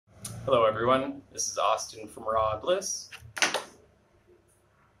Hello everyone, this is Austin from Raw Bliss.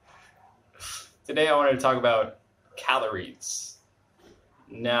 Today I wanted to talk about calories.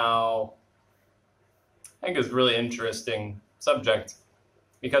 Now, I think it's a really interesting subject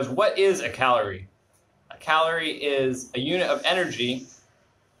because what is a calorie? A calorie is a unit of energy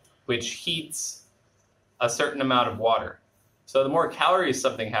which heats a certain amount of water. So the more calories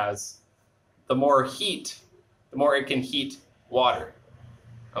something has, the more heat, the more it can heat water.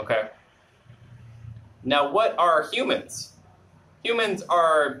 Okay. Now, what are humans? Humans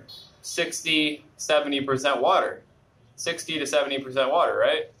are 60-70% water. 60 to 70% water,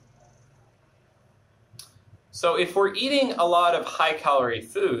 right? So if we're eating a lot of high-calorie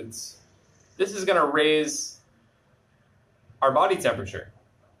foods, this is going to raise our body temperature,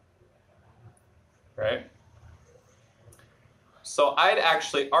 right? So I'd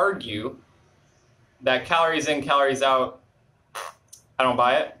actually argue that calories in, calories out, I don't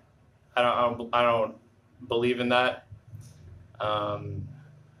buy it. I don't believe in that.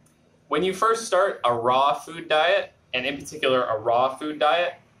 When you first start a raw food diet, and in particular a raw food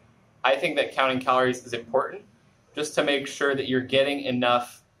diet, I think that counting calories is important just to make sure that you're getting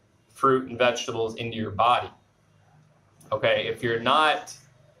enough fruit and vegetables into your body. Okay, if you're not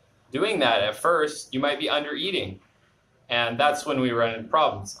doing that at first, you might be under eating, and that's when we run into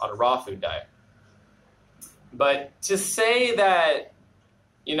problems on a raw food diet. But to say that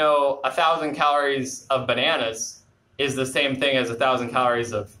 1,000 calories of bananas is the same thing as 1,000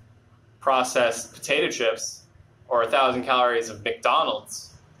 calories of processed potato chips or 1,000 calories of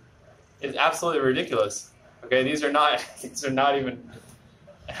McDonald's is absolutely ridiculous. Okay, these are not even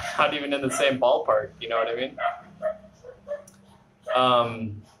in the same ballpark. You know what I mean?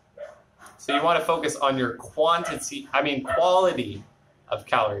 So you want to focus on your quality of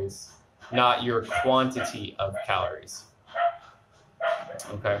calories, not your quantity of calories.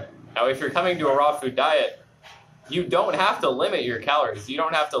 Okay. Now, if you're coming to a raw food diet, you don't have to limit your calories. You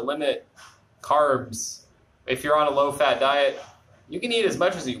don't have to limit carbs. If you're on a low-fat diet, you can eat as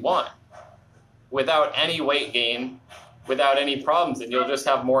much as you want without any weight gain, without any problems, and you'll just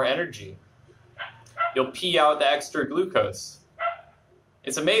have more energy. You'll pee out the extra glucose.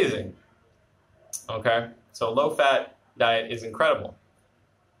 It's amazing. Okay? So a low-fat diet is incredible.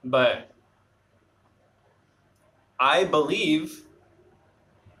 But I believe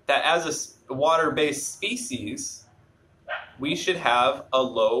that as a water-based species, we should have a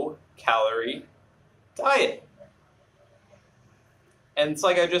low-calorie diet. And it's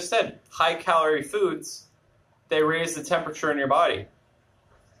like I just said, high-calorie foods, they raise the temperature in your body.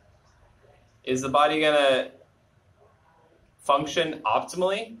 Is the body going to function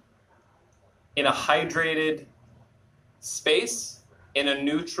optimally in a hydrated space, in a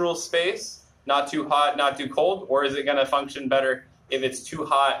neutral space, not too hot, not too cold, or is it going to function better if it's too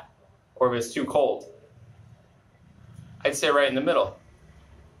hot or if it's too cold? I'd say right in the middle.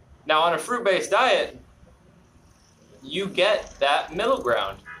 Now, on a fruit-based diet, you get that middle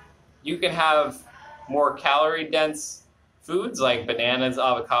ground. You can have more calorie-dense foods like bananas,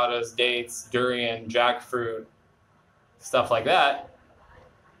 avocados, dates, durian, jackfruit, stuff like that.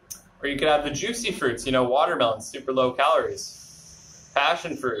 Or you could have the juicy fruits, watermelon, super low calories.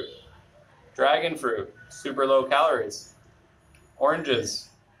 Passion fruit, dragon fruit, super low calories. Oranges.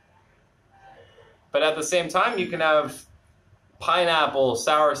 But at the same time, you can have pineapple,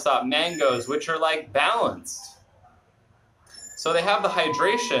 soursop, mangoes, which are like balanced. So they have the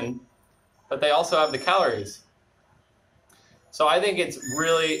hydration, but they also have the calories. So I think it's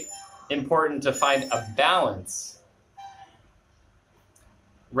really important to find a balance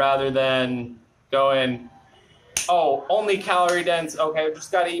rather than going, oh, only calorie dense, okay, I've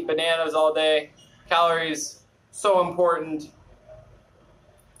just got to eat bananas all day. Calories, so important.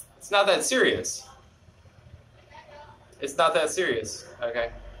 It's not that serious. It's not that serious, okay?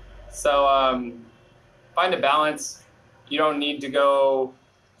 So find a balance. You don't need to go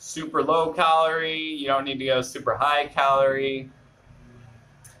super low calorie. You don't need to go super high calorie.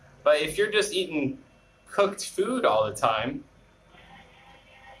 But if you're just eating cooked food all the time,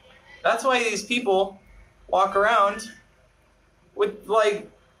 that's why these people walk around with like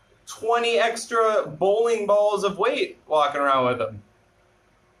 20 extra bowling balls of weight walking around with them.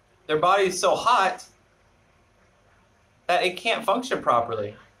 Their body's so hot that it can't function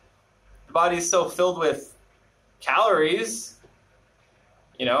properly. The body's so filled with calories,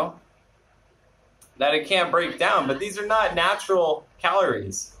 that it can't break down. But these are not natural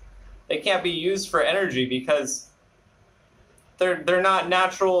calories. They can't be used for energy because they're not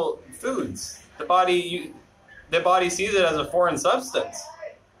natural foods. The body sees it as a foreign substance.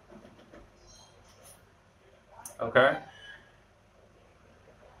 Okay?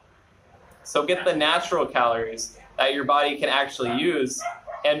 So get the natural calories that your body can actually use,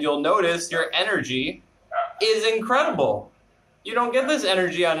 and you'll notice your energy is incredible. You don't get this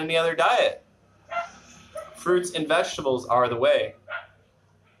energy on any other diet. Fruits and vegetables are the way.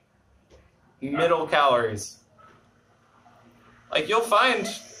 Middle calories. Like you'll find,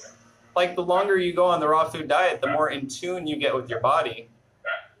 like the longer you go on the raw food diet, the more in tune you get with your body.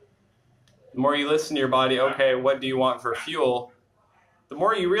 The more you listen to your body, okay, what do you want for fuel? The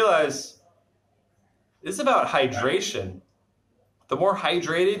more you realize this is about hydration. The more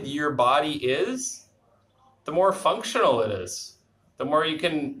hydrated your body is, the more functional it is. The more you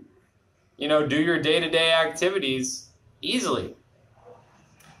can, do your day-to-day activities easily.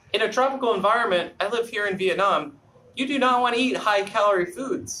 In a tropical environment, I live here in Vietnam, you do not want to eat high-calorie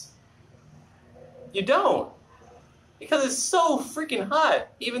foods. You don't. Because it's so freaking hot.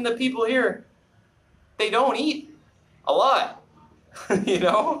 Even the people here, they don't eat a lot. They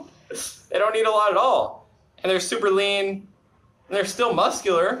don't eat a lot at all. And they're super lean, and they're still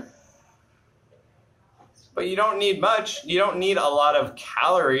muscular. But you don't need much. You don't need a lot of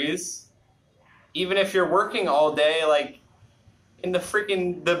calories. Even if you're working all day, like in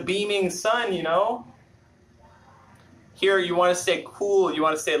the beaming sun, Here you want to stay cool, you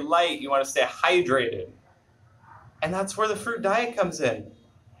want to stay light, you want to stay hydrated. And that's where the fruit diet comes in.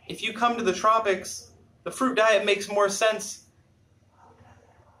 If you come to the tropics, the fruit diet makes more sense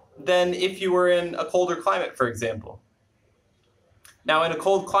than if you were in a colder climate, for example. Now, in a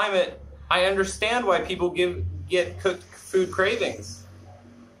cold climate, I understand why people get cooked food cravings.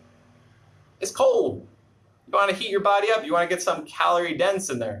 It's cold. You want to heat your body up. You want to get some calorie dense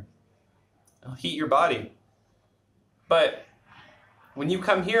in there. It'll heat your body. But when you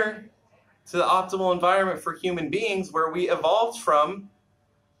come here to the optimal environment for human beings where we evolved from,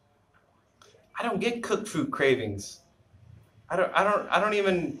 I don't get cooked food cravings. I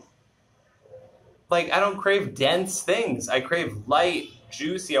don't crave dense things. I crave light,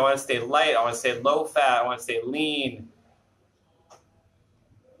 juicy. I want to stay light. I want to stay low fat. I want to stay lean.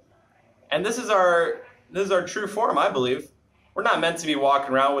 And this is our true form, I believe. We're not meant to be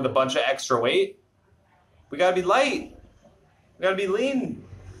walking around with a bunch of extra weight. We got to be light. We got to be lean.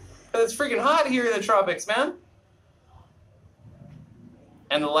 Because it's freaking hot here in the tropics, man.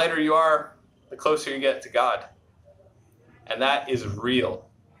 And the lighter you are, the closer you get to God. And that is real.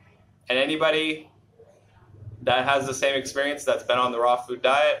 And anybody that has the same experience that's been on the raw food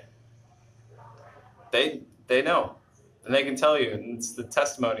diet, they know. And they can tell you. And it's the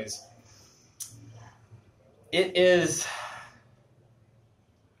testimonies. It is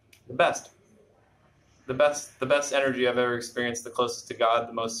the best. The best energy I've ever experienced, the closest to God,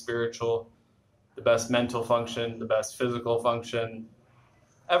 the most spiritual, the best mental function, the best physical function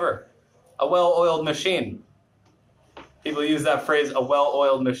ever. A well-oiled machine. People use that phrase, a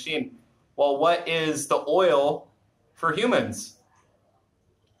well-oiled machine. Well, what is the oil for humans?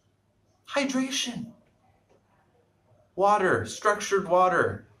 Hydration. Water, structured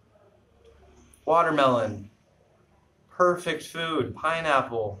water. Watermelon. Perfect food.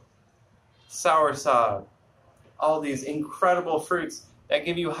 Pineapple. Soursop. All these incredible fruits that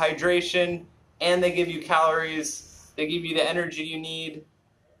give you hydration and they give you calories. They give you the energy you need.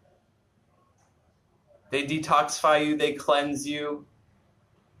 They detoxify you. They cleanse you.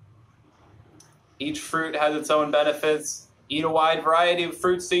 Each fruit has its own benefits. Eat a wide variety of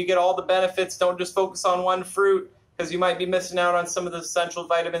fruits so you get all the benefits. Don't just focus on one fruit because you might be missing out on some of the essential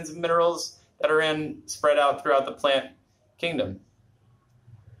vitamins and minerals that are spread out throughout the plant kingdom.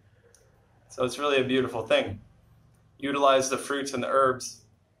 So it's really a beautiful thing. Utilize the fruits and the herbs,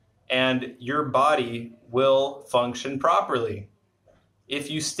 and your body will function properly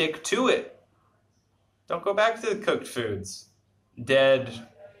if you stick to it. Don't go back to the cooked foods, dead,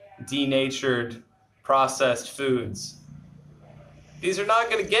 denatured, processed foods. These are not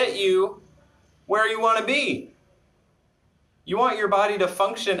going to get you where you want to be. You want your body to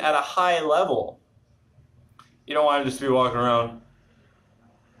function at a high level. You don't want to just be walking around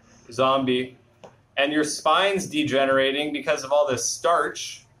zombie and your spine's degenerating because of all this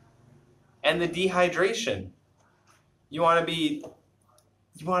starch and the dehydration. You want to be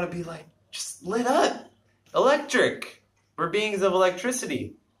like just lit up, electric. We're beings of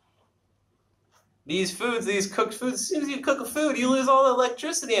electricity. These foods, these cooked foods, as soon as you cook a food, you lose all the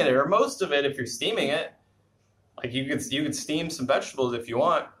electricity in it, or most of it if you're steaming it. Like you could steam some vegetables if you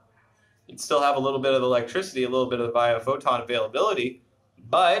want. You'd still have a little bit of electricity, a little bit of biophoton availability,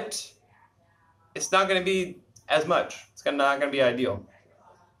 but it's not going to be as much. It's not going to be ideal.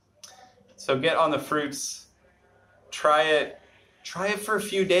 So get on the fruits. Try it for a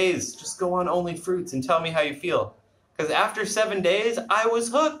few days. Just go on only fruits and tell me how you feel. Because after 7 days, I was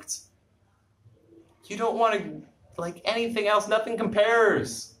hooked. You don't want to, like anything else, nothing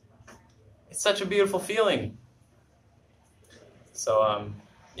compares. It's such a beautiful feeling. So,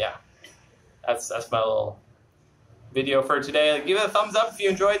 yeah, that's my little video for today. Give it a thumbs up if you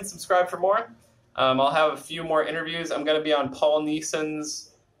enjoyed and subscribe for more. I'll have a few more interviews. I'm going to be on Paul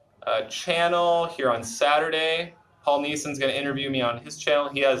Neeson's channel here on Saturday. Paul Neeson's going to interview me on his channel.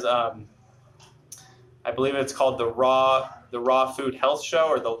 He has, I believe it's called the Raw Food Health Show,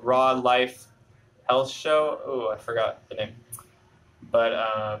 or the Raw Life Health Show. Oh, I forgot the name.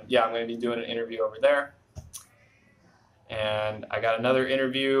 But yeah, I'm going to be doing an interview over there. And I got another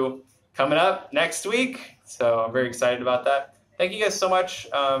interview coming up next week, so I'm very excited about that. Thank you guys so much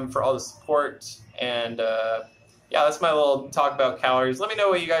for all the support. And yeah, that's my little talk about calories. Let me know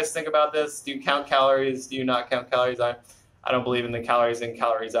what you guys think about this. Do you count calories? Do you not count calories? I don't believe in the calories in,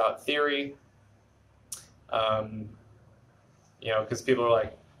 calories out theory. You know, because people are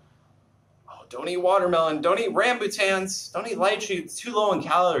like, oh, don't eat watermelon, don't eat rambutans, don't eat lychee, it's too low in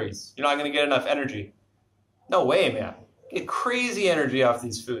calories. You're not going to get enough energy. No way, man. Get crazy energy off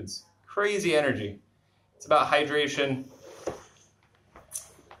these foods. Crazy energy. It's about hydration.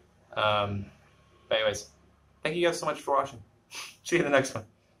 But anyways, thank you guys so much for watching. See you in the next one.